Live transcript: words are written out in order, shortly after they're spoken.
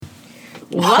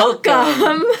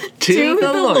Welcome to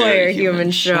the Lawyer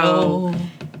Human Show.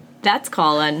 That's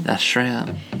Colin. That's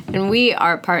Shreya. And we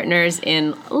are partners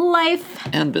in life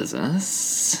and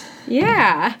business.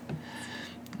 Yeah.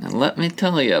 And let me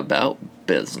tell you about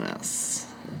business.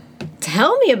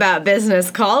 Tell me about business,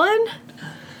 Colin.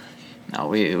 Now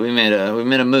we made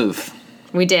a move.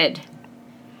 We did.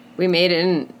 We made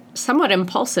a somewhat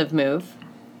impulsive move,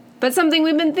 but something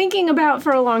we've been thinking about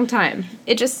for a long time.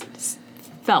 It just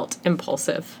felt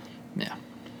impulsive. Yeah.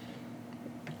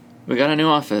 We got a new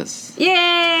office.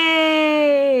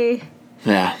 Yay!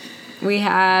 Yeah. We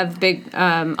have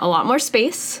a lot more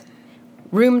space,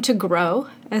 room to grow,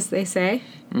 as they say.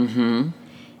 Mm-hmm.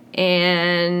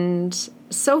 And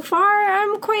so far,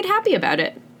 I'm quite happy about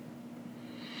it.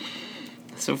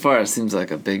 So far, it seems like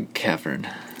a big cavern.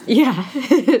 Yeah,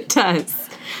 it does.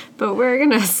 But we're going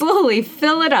to slowly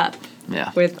fill it up.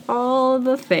 Yeah. With all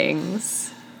the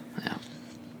things. Yeah.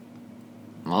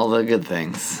 All the good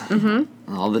things.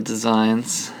 Mm-hmm. All the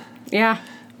designs. Yeah.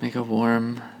 Make a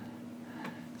warm,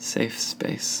 safe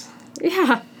space.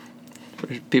 Yeah. For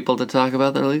people to talk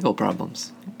about their legal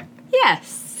problems.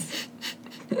 Yes.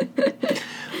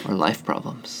 Or life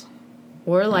problems.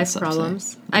 Or life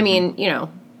problems. Mm-hmm. I mean,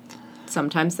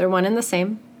 sometimes they're one and the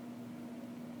same.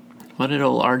 What did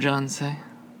old R. John say?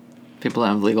 People that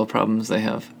have legal problems, they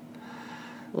have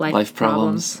life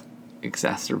problems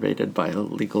exacerbated by a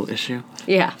legal issue.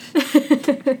 Yeah.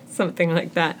 Something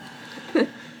like that.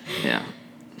 Yeah.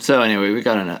 So anyway, we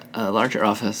got a larger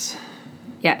office.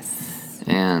 Yes.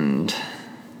 And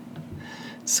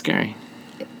it's scary.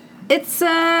 It's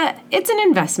an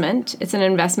investment. It's an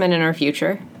investment in our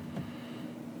future.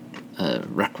 A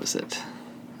requisite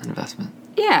investment.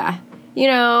 Yeah.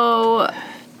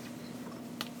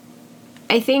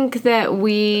 I think that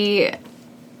we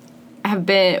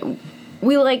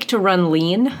like to run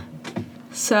lean.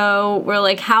 So we're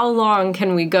like, how long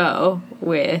can we go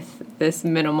with this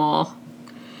minimal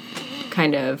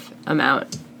kind of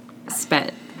amount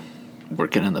spent?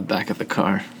 Working in the back of the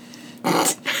car.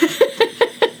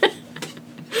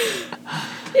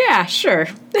 Yeah, sure.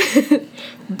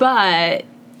 But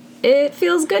it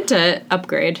feels good to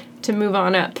upgrade, to move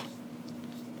on up.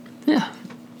 Yeah.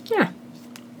 Yeah.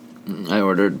 I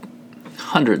ordered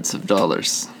hundreds of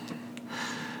dollars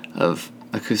of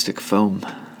acoustic foam.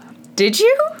 Did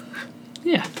you?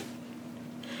 Yeah.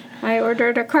 I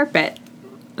ordered a carpet.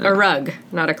 A rug,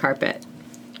 not a carpet.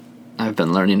 I've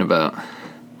been learning about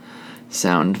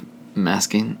sound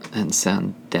masking and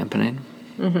sound dampening.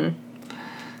 Mm-hmm.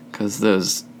 Because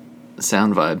those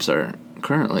sound vibes are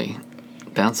currently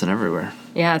bouncing everywhere.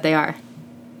 Yeah, they are.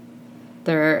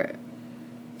 They're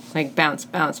like bounce,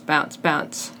 bounce, bounce,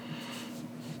 bounce.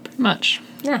 Pretty much.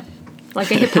 Yeah, like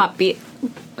a hip-hop beat.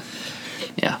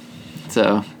 Yeah.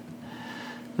 So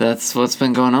that's what's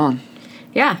been going on.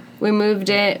 Yeah, we moved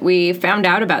it. We found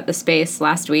out about the space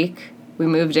last week. We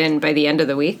moved in by the end of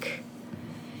the week.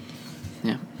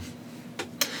 Yeah.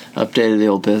 Updated the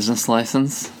old business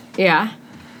license. Yeah.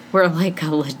 We're like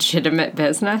a legitimate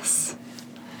business.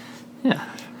 Yeah.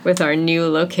 With our new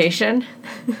location.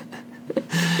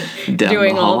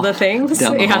 Doing all the things.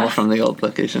 Down the hall from the old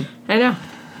location. I know.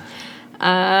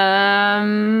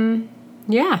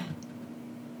 Yeah.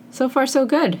 So far, so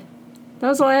good. That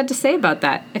was all I had to say about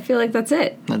that. I feel like that's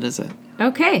it. That is it.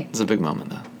 Okay. It's a big moment,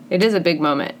 though. It is a big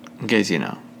moment. In case you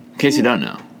know. In case you don't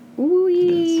know.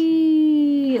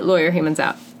 Wee. Lawyer Humans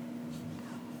out.